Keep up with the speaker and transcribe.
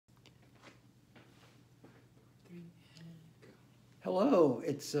Hello,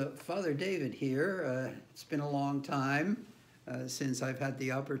 it's Father David here. It's been a long time since I've had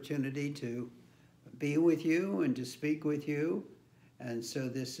the opportunity to be with you and to speak with you. And so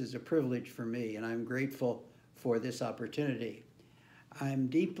this is a privilege for me, and I'm grateful for this opportunity. I'm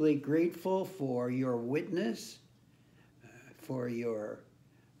deeply grateful for your witness, for your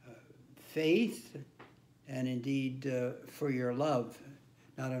faith, and indeed for your love,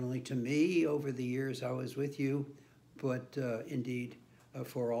 not only to me over the years I was with you, but indeed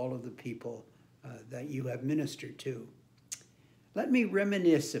for all of the people that you have ministered to. Let me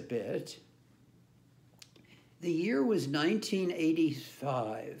reminisce a bit. The year was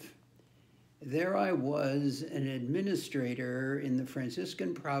 1985. There I was, an administrator in the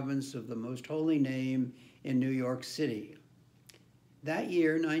Franciscan province of the Most Holy Name in New York City. That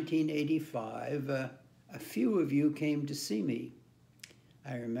year, 1985, a few of you came to see me.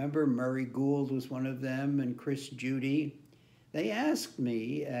 I remember Murray Gould was one of them, and Chris Judy. They asked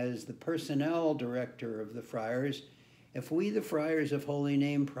me, as the personnel director of the Friars, if we, the Friars of Holy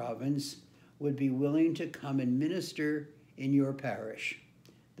Name Province, would be willing to come and minister in your parish,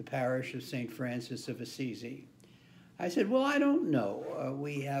 the parish of St. Francis of Assisi. I said, well, I don't know.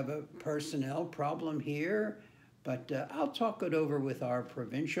 We have a personnel problem here, but I'll talk it over with our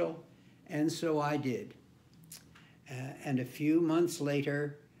provincial, and so I did. And a few months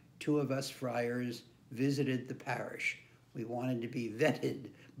later, two of us friars visited the parish. We wanted to be vetted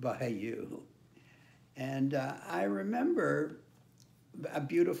by you. And I remember a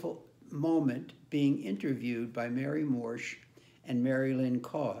beautiful moment being interviewed by Mary Morsh and Mary Lynn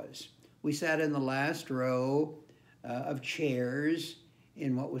Cause. We sat in the last row of chairs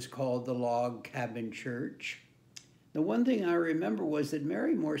in what was called the Log Cabin Church. The one thing I remember was that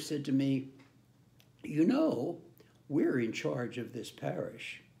Mary Morsh said to me, you know, we're in charge of this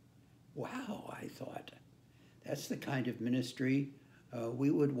parish. Wow, I thought, that's the kind of ministry we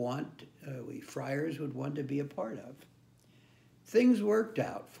friars would want to be a part of. Things worked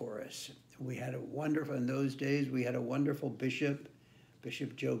out for us. We had in those days, we had a wonderful bishop,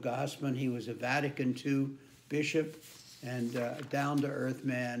 Bishop Joe Gossman. He was a Vatican II bishop and a down-to-earth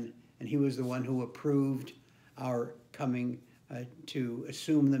man, and he was the one who approved our coming to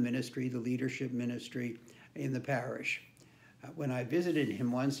assume the ministry, the leadership ministry, in the parish. When I visited him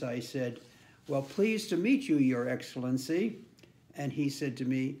once, I said, well, pleased to meet you, Your Excellency. And he said to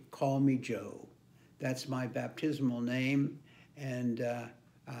me, call me Joe. That's my baptismal name, and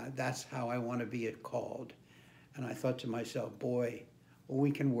that's how I want to be called. And I thought to myself, boy, well,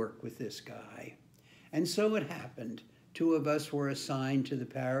 we can work with this guy. And so it happened. Two of us were assigned to the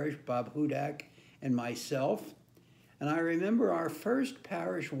parish, Bob Hudak and myself. And I remember our first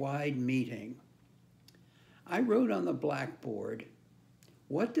parish-wide meeting. I wrote on the blackboard,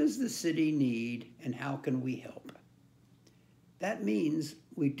 what does the city need and how can we help? That means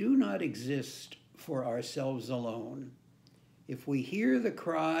we do not exist for ourselves alone. If we hear the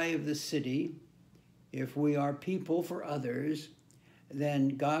cry of the city, if we are people for others,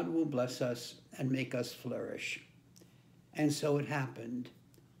 then God will bless us and make us flourish. And so it happened.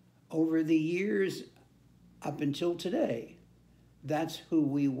 Over the years up until today, that's who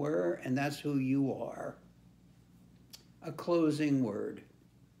we were and that's who you are. A closing word.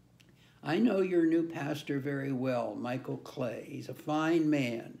 I know your new pastor very well, Michael Clay. He's a fine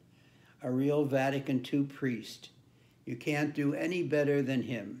man, a real Vatican II priest. You can't do any better than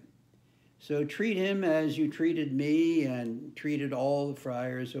him. So treat him as you treated me and treated all the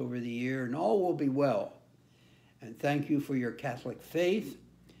friars over the year, and all will be well. And thank you for your Catholic faith,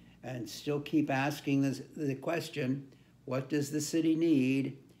 and still keep asking the question, what does the city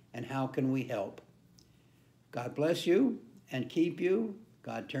need and how can we help? God bless you and keep you.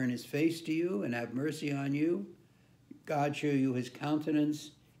 God turn his face to you and have mercy on you. God show you his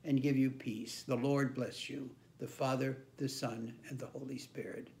countenance and give you peace. The Lord bless you, the Father, the Son, and the Holy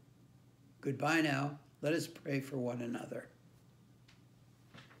Spirit. Goodbye now. Let us pray for one another.